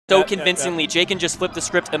so convincingly. Jaken just flipped the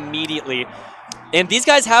script immediately. And these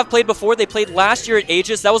guys have played before. They played last year at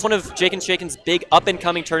Aegis. That was one of jakenshaken's big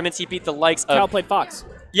up-and-coming tournaments. He beat the likes of... Cal played Fox.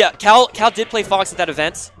 Yeah, Cal did play Fox at that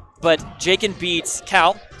event, but Jaken beats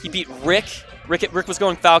Cal. He beat Rick. Rick was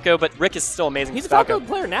going Falco, but Rick is still amazing. He's a Falco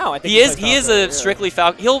player now, I think. He is a strictly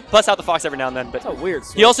Falco. He'll bust out the Fox every now and then, but that's a weird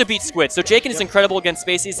he also beats Squid. So Jaken is incredible against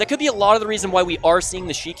Spacies. That could be a lot of the reason why we are seeing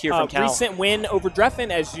the Sheik here from Cal. Recent win over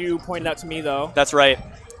Dreffen, as you pointed out to me, though. That's right.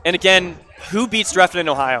 And again, who beats Dreffen in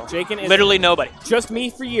Ohio? Jaken is literally nobody. Just me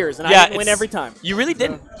for years, and I didn't win every time. You really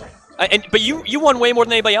didn't. But you won way more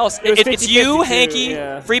than anybody else. It's you, Hanky,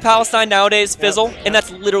 Free Palestine nowadays, Fizzle, and that's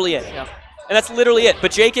literally it. And that's literally it.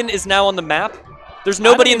 But Jaken is now on the map. There's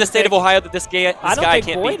nobody in the state of Ohio that this guy can't beat. I don't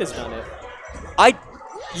think Boyd has done it.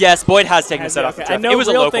 Yes, Boyd has taken the set off the I know it was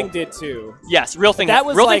Real a local Thing did too. Yes, Real Thing.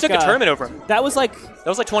 Real Thing took a tournament over him. That was like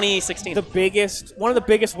 2016. One of the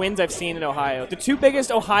biggest wins I've seen in Ohio. The two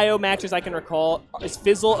biggest Ohio matches I can recall is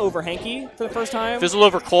Fizzle over Hanky for the first time. Fizzle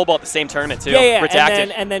over Colbol at the same tournament too. Yeah.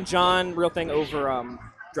 Redacted. And then John Real Thing over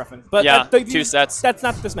Dreffen. But yeah, 2 sets. That's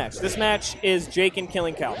not this match. This match is Jaken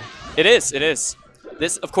killing Cal. It is. It is.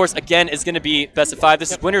 This, of course, again, is going to be best of 5.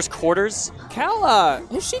 This is winner's quarters. Cal,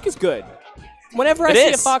 his Sheik is good. Whenever I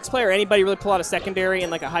see a Fox player or anybody really pull out a secondary in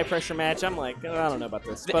like a high-pressure match, I'm like, I don't know about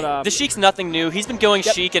this. But the Sheik's nothing new. He's been going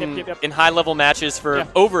Sheik in high-level matches for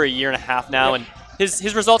over a year and a half now, and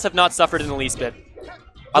his results have not suffered in the least bit.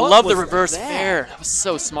 I love the reverse fair. That was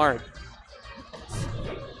so smart.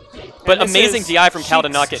 But amazing DI from Cal to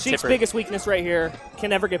not get tippered. Sheik's biggest weakness right here. Can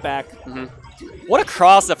never get back. What a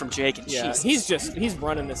cross-up from Jaken. Yeah, he's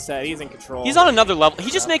running this set. He's in control. He's on another level.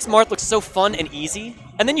 He just makes Marth look so fun and easy,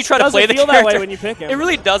 and then you try to play the character. It doesn't feel that way when you pick him. It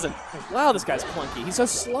really doesn't. Like, wow, this guy's clunky. He's so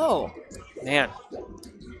slow. Man.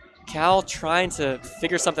 Cal trying to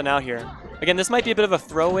figure something out here. Again, this might be a bit of a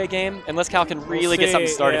throwaway game, unless Cal can really get something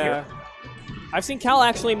started here. I've seen Cal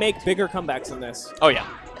actually make bigger comebacks than this. Oh, yeah.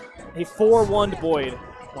 He 4-1'd Boyd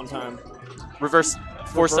one time. Reverse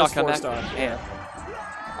 4-stock comeback. Yeah.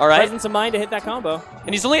 All right. Presence of mind to hit that combo.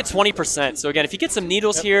 And he's only at 20%. So, again, if he gets some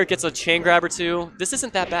needles here, gets a chain grab or two, this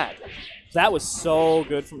isn't that bad. That was so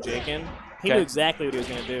good from Jaken. He knew exactly what he was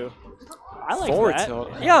going to do. I like forward that. Tilt.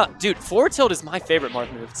 Yeah, dude, forward tilt is my favorite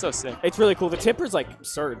Marth move. It's so sick. It's really cool. The tipper's, like,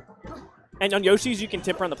 absurd. And on Yoshi's, you can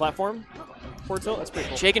tipper on the platform. Forward tilt, that's pretty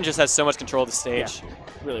cool. Jaken just has so much control of the stage. Yeah,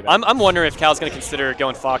 really bad. I'm wondering if Cal's going to consider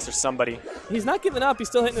going Fox or somebody. He's not giving up. He's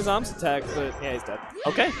still hitting his arms attack, but yeah, he's dead.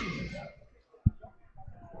 Okay.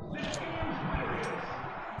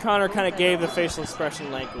 Connor kind of gave the facial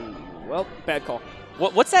expression like, well, bad call.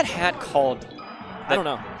 What's that hat called? I don't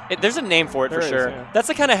know. There's a name for it for sure. Yeah. That's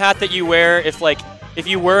the kind of hat that you wear if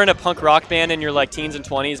you were in a punk rock band in your like teens and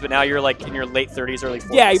 20s, but now you're like in your late 30s, early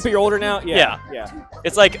 40s. Yeah, but you're older now. Yeah.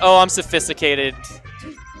 It's like, oh, I'm sophisticated.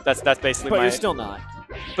 That's basically. But you're still not.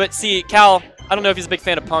 But see, Cal, I don't know if he's a big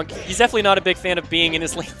fan of punk. He's definitely not a big fan of being in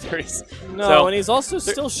his late 30s. No, so, and he's also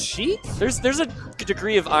still Sheik. There's a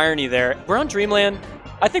degree of irony there. We're on Dreamland.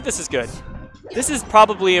 I think this is good. This is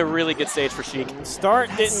probably a really good stage for Sheik. Start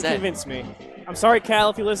didn't convince me. I'm sorry,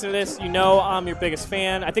 Cal, if you listen to this. You know I'm your biggest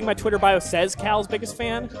fan. I think my Twitter bio says Cal's biggest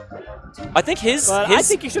fan. I think his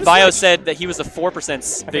bio said that he was a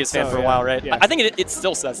 4% biggest fan for a while, right? Yeah. I think it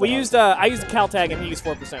still says that. I used the Cal tag, and he used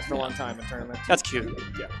 4% for a long time in tournaments. That's cute.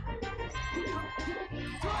 Yeah.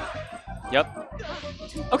 Yep.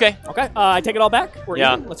 Okay. Okay. I take it all back. We're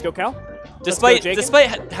even. Let's go, Cal.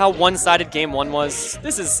 Despite how one-sided game 1 was,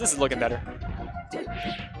 this is looking better.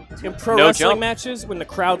 In pro wrestling matches, when the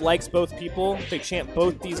crowd likes both people, they chant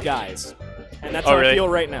both these guys. And that's how I feel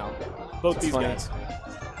right now. Both these guys.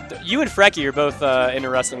 You and Frecky are both into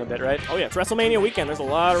wrestling a bit, right? Oh, yeah. It's WrestleMania weekend. There's a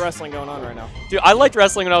lot of wrestling going on right now. Dude, I liked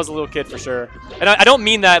wrestling when I was a little kid, for sure. And I don't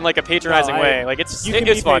mean that in like a patronizing way. Like it's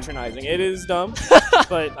fun. Patronizing. It is dumb,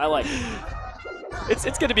 but I like it.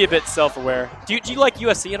 It's going to be a bit self-aware. Do you like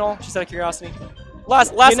UFC at all? Just out of curiosity.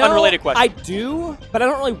 Last unrelated question. I do, but I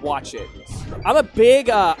don't really watch it. I'm a big,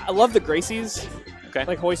 I love the Gracies. Okay.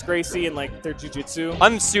 Like Hoist Gracie and like their jiu-jitsu.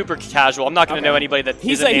 I'm super casual. I'm not going to know anybody that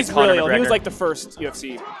he's really old. He was like the first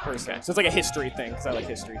UFC person. Okay. So it's like a history thing because I like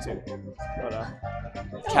history too. But,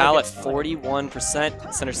 Cal at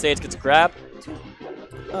 41%. Center stage gets a grab.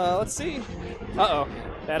 Let's see. Uh-oh.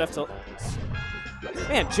 Bad F tilt.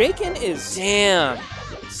 Man, Jaken is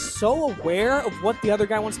so aware of what the other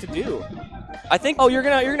guy wants to do. I think. Oh, you're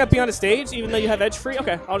gonna be on a stage even though you have edge free.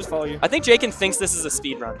 Okay, I'll just follow you. I think Jaken thinks this is a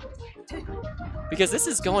speed run because this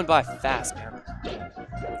is going by fast, man.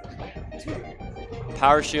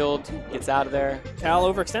 Power shield gets out of there. Cal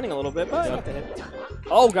overextending a little bit, but got the hit.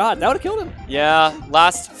 Oh god, that would have killed him. Yeah,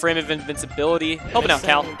 last frame of invincibility. Helping out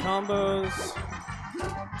Cal. Combos.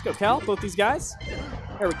 Let's go, Cal. Both these guys.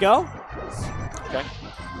 There we go. Okay.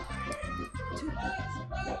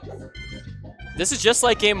 This is just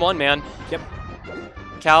like game 1, man. Yep.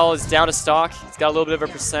 Cal is down to stock. He's got a little bit of a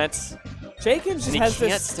percent. Jaken just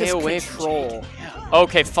has this control.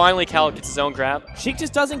 Okay, finally Cal gets his own grab. Sheik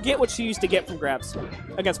just doesn't get what she used to get from grabs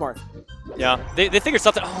against Marth. Yeah, they figured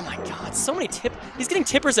something. Oh my god, so many tip. He's getting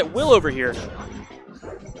tippers at will over here.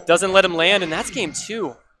 Doesn't let him land, and that's game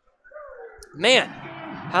 2. Man,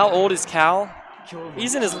 how old is Cal?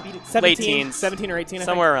 He's in his late teens. 17 or 18,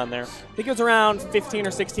 somewhere around there. I think it was around 15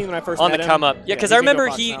 or 16 when I first met him. On the come up. Yeah, because I remember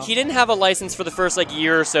he didn't have a license for the first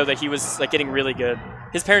year or so that he was getting really good.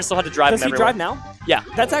 His parents still had to drive him everywhere. Does he drive now? Yeah.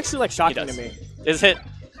 That's actually shocking to me. Is it?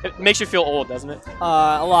 It makes you feel old, doesn't it?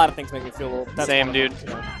 A lot of things make me feel old. That's same, dude.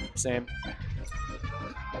 Same.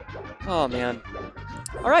 Oh, man.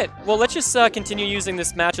 All right. Well, let's just continue using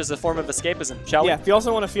this match as a form of escapism, shall we? Yeah, if you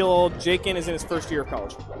also want to feel old, Jaken is in his first year of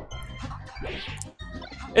college.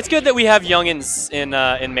 It's good that we have youngins in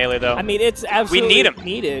Melee, though. I mean, it's absolutely we need them.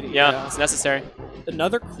 Needed. Yeah, it's necessary.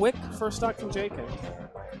 Another quick first stock from Jaken.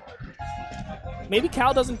 Maybe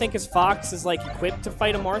Cal doesn't think his Fox is equipped to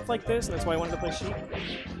fight a Marth like this, and that's why he wanted to play Sheik.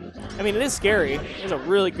 I mean, it is scary. It's a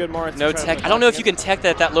really good Marth. No tech. I don't know if you can tech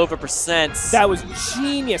that at that low of a percent. That was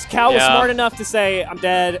genius. Cal was smart enough to say, I'm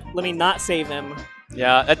dead. Let me not save him.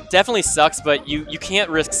 Yeah, that definitely sucks, but you can't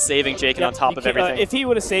risk saving Jaken on top of everything. If he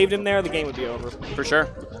would have saved him there, the game would be over. For sure.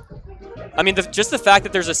 I mean, just the fact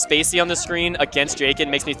that there's a Spacey on the screen against Jaken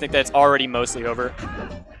makes me think that it's already mostly over.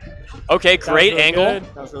 Okay, great angle.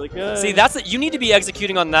 That was really good. See, you need to be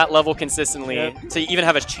executing on that level consistently to even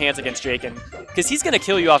have a chance against Jaken, because he's going to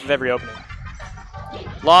kill you off of every opening.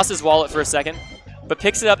 Lost his wallet for a second, but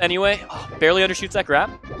picks it up anyway. Oh, barely undershoots that grab.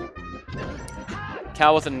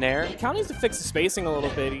 Cal with a nair. Cal needs to fix the spacing a little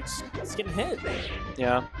bit. He's getting hit.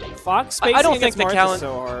 Yeah. Fox spacing I don't think that Marth is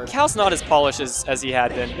so hard. Cal's not as polished as he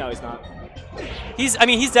had been. No, he's not. He's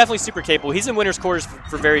definitely super capable. He's in winner's quarters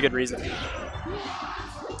for very good reason.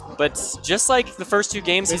 But just like the first 2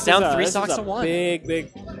 games, he's down 3 stocks to 1.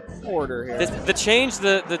 Big order here. The change,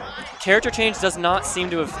 the character change does not seem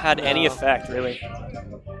to have had any effect, really.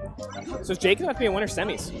 So Jaken might be a winner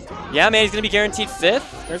semis. Yeah, man, he's going to be guaranteed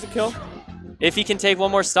 5th. There's a kill. If he can take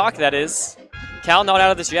 1 more stock, that is. Cal not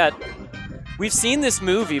out of this yet. We've seen this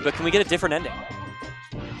movie, but can we get a different ending?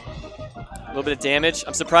 A little bit of damage.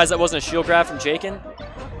 I'm surprised that wasn't a shield grab from Jaken.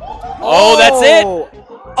 Oh, that's it!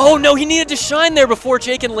 Oh, no, he needed to shine there before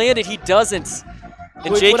Jaken landed. He doesn't.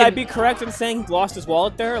 And would I be correct in saying he lost his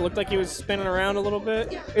wallet there? It looked like he was spinning around a little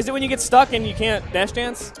bit. Is it when you get stuck and you can't dash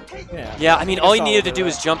dance? Yeah. Yeah, I mean, all he needed to do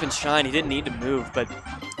was jump and shine. He didn't need to move, but...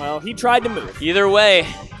 Well, he tried to move. Either way,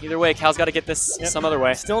 Cal's got to get this some other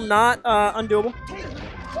way. Still not undoable.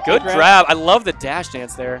 Good grab. I love the dash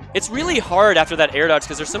dance there. It's really hard after that air dodge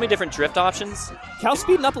because there's so many different drift options. Cal's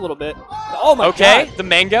speeding up a little bit. Oh my god. Okay, the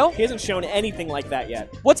mango. He hasn't shown anything like that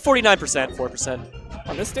yet. What's 49%, 4%?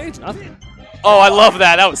 On this stage, nothing. Oh, I love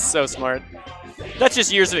that. That was so smart. That's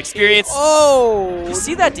just years of experience. Oh! You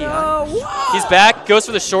see that, Dion? No. He's back, goes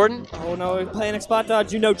for the shorten. Oh no, he's playing a spot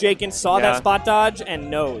dodge. You know Jaken saw that spot dodge and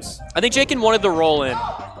knows. I think Jaken wanted the roll in.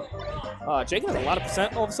 Jaken has a lot of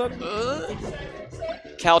percent all of a sudden.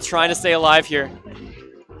 Cal trying to stay alive here.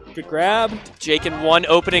 Good grab. Jaken 1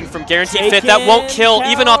 opening from guaranteed 5th. That won't kill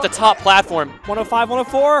even off the top platform. 105,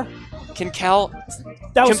 104. Can Cal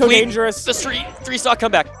that was complete so dangerous. The 3-stock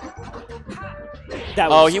comeback? That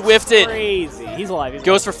was he whiffed it. Crazy. He's alive.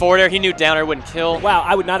 Goes for forward air. He knew down air wouldn't kill. Wow,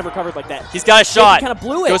 I would not have recovered like that. He's got a shot. He kind of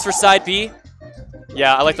blew it. Goes for side B.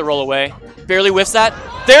 Yeah, I like the roll away. Barely whiffs that.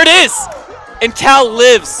 There it is! And Cal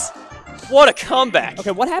lives. What a comeback.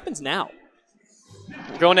 Okay, what happens now?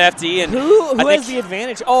 We're going to FD. And who has the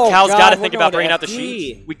advantage? Oh, Cal's got to think about bringing out the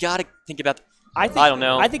Sheik. We got to think about I don't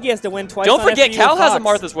know. I think he has to win twice. Don't forget, FD Cal with has a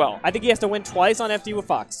Fox. Marth as well. I think he has to win twice on FD with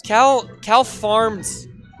Fox. Cal farmed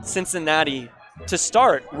Cincinnati to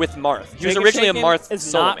start with Marth. He was originally a Marth is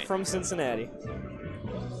solo not main. from Cincinnati.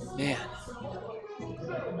 Man.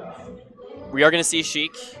 We are going to see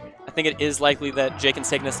Sheik. I think it is likely that Jaken's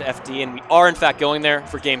taking us to FD, and we are, in fact, going there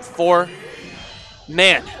for Game 4.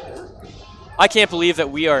 Man, I can't believe that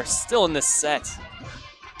we are still in this set.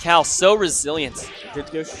 Cal, so resilient. Good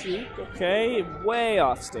go Sheik. Okay, way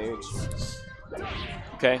off stage.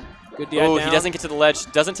 Okay. Good DI Oh, down. he doesn't get to the ledge.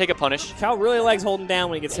 Doesn't take a punish. Cal really likes holding down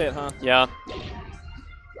when he gets hit, huh? Yeah.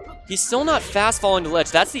 He's still not fast falling to ledge.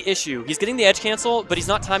 That's the issue. He's getting the edge cancel, but he's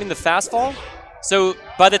not timing the fast fall. So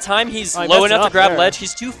by the time he's low enough to grab ledge,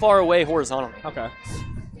 he's too far away horizontally. Okay.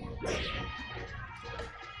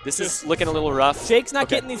 This is looking a little rough. Jake's not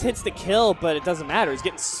getting these hits to kill, but it doesn't matter. He's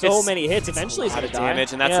getting so many hits. Eventually he's going to die.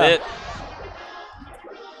 Damage, and that's it.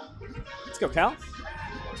 go, Cal.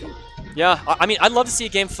 Yeah, I mean, I'd love to see a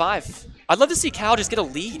game 5. I'd love to see Cal just get a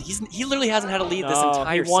lead. He literally hasn't had a lead this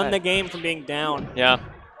entire set. He won the game from being down. Yeah.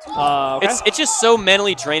 Okay. It's just so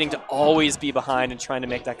mentally draining to always be behind and trying to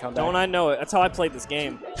make that comeback. Don't I know it? That's how I played this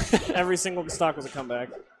game. Every single stock was a comeback.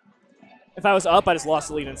 If I was up, I just lost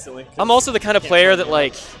the lead instantly. I'm also the kind of player that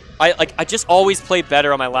I just always play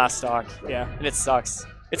better on my last stock. Yeah. And it sucks.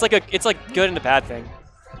 It's like good and a bad thing.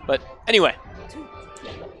 But anyway.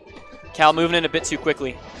 Cal moving in a bit too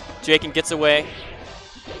quickly. Jaken gets away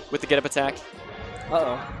with the get up attack.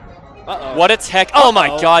 Uh-oh. What a tech. Oh my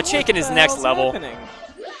god, Jaken is next level. Happening?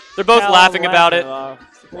 They're both laughing about it.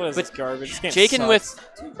 What is this garbage? Jaken with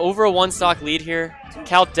over a 1-stock lead here.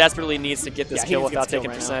 Cal desperately needs to get this kill without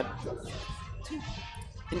taking percent.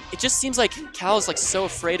 And it just seems like Cal is like so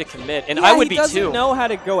afraid to commit, and I would be too. He doesn't know how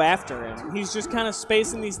to go after him. He's just kind of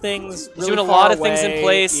spacing these things really He's doing a far lot of away. things in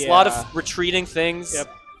place, Yeah. a lot of retreating things. Yep.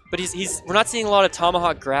 But we're not seeing a lot of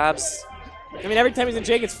tomahawk grabs. I mean, every time he's in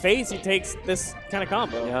Jaken's face, he takes this kind of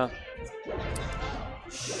combo. Yeah.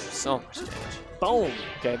 So much damage. Boom.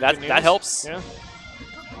 Okay, that helps. Yeah.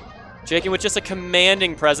 Jaken with just a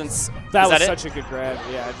commanding presence. That was it? such a good grab.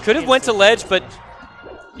 Yeah. Could have went to ledge, but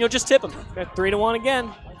just tip him. Got 3-1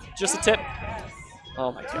 again. Just a tip.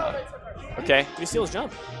 Oh my god. Okay. Did he steal his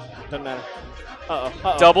jump? Doesn't matter.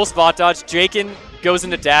 Uh-oh. Double spot dodge. Jaken goes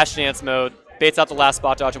into dash dance mode. Baits out the last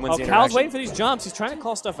spot dodge and wins the interaction. Cal's waiting for these jumps. He's trying to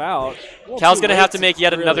call stuff out. Cal's going to have to make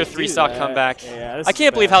yet another 3-stock comeback. Yeah, I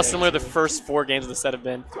can't believe how similar the first 4 games of the set have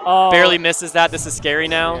been. Barely misses that. This is scary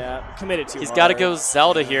now. Yeah, committed too hard. He's got to go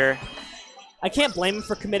Zelda here. I can't blame him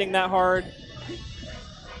for committing that hard.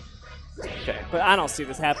 Okay. But I don't see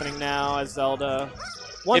this happening now as Zelda.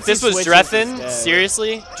 If this was Dreffin,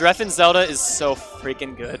 seriously, Dreffin Zelda is so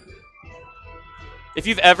freaking good. If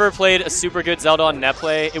you've ever played a super good Zelda on net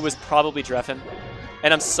play, it was probably Dreffin.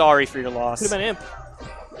 And I'm sorry for your loss. Could have been Imp.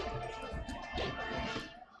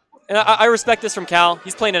 And I respect this from Cal.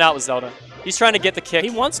 He's playing it out with Zelda. He's trying to get the kick. He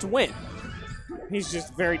wants to win. He's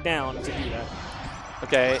just very down to do that.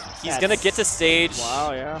 Okay, he's going to get to stage.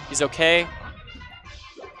 Wow, yeah. He's okay.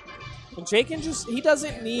 And Jaken he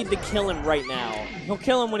doesn't need to kill him right now. He'll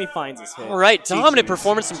kill him when he finds his hit. All right, dominant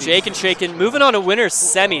performance from jakenshaken. Moving on to winner's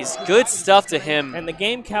semis. Good stuff to him. And the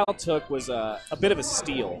game Cal took was a bit of a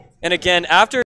steal. And again, after